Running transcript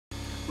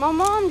My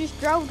mom just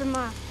drove to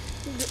my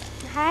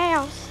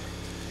house,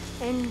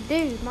 and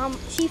dude,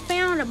 she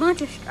found a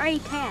bunch of stray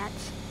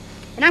cats,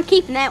 and I'm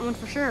keeping that one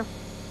for sure.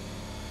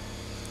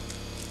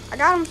 I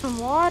got them some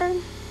water.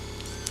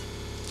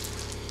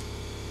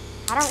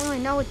 I don't really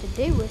know what to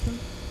do with them.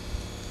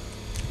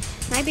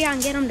 Maybe I can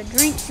get them to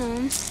drink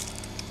some.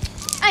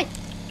 Hey,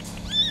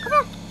 come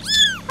on.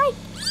 Hey.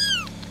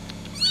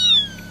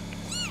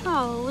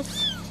 Oh,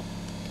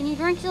 can you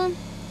drink some?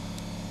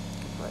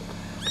 What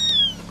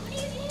are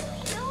you doing?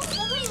 No,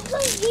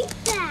 let me eat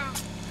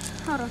that.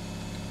 Hold on.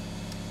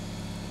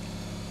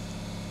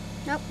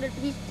 Nope,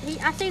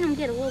 I seen him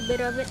get a little bit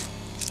of it.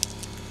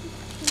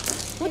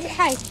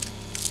 Hey,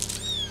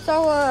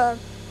 so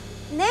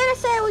Nana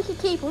said we could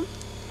keep them.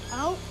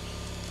 Oh,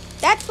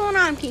 that's the one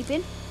I'm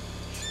keeping.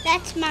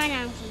 that's mine.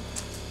 I'm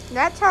keeping.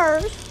 That's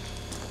hers.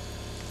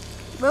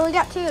 But we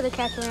got two of the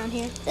cats around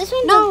here. This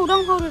one. No,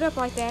 don't hold it up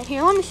like that.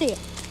 Here, let me see it.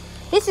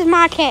 This is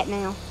my cat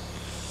now.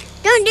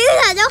 Don't do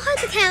that. Don't hurt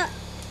the cat.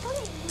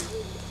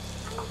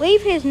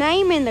 Leave his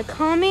name in the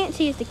comments.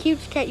 He is the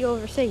cutest cat you'll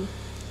ever see.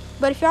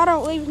 But if y'all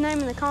don't leave his name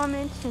in the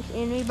comments, and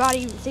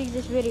anybody sees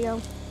this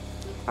video,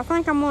 I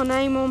think I'm gonna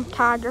name him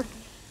Tiger.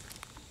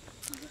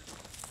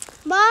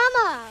 Mama.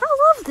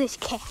 I love this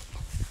cat.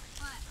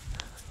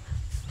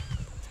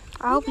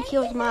 I hope he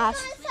kills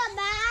mice.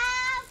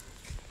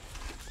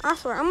 I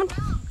swear, I'm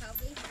gonna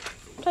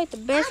take the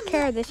best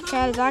care of this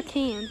cat as I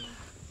can.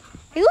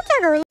 He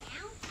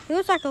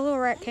looks like a little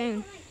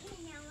raccoon.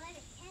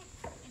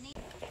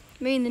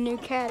 Me and the new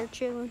cat are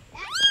chilling.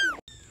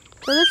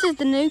 So this is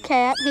the new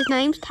cat. His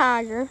name's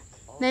Tiger.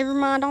 Never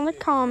mind on the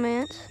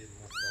comments.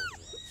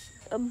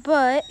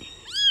 But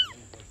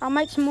I'll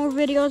make some more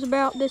videos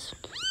about this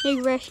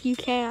new rescue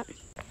cat.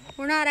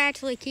 We're not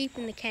actually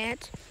keeping the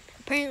cats.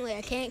 Apparently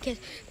I can't because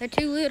they're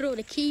too little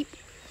to keep.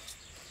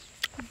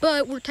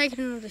 But we're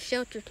taking them to the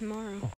shelter tomorrow.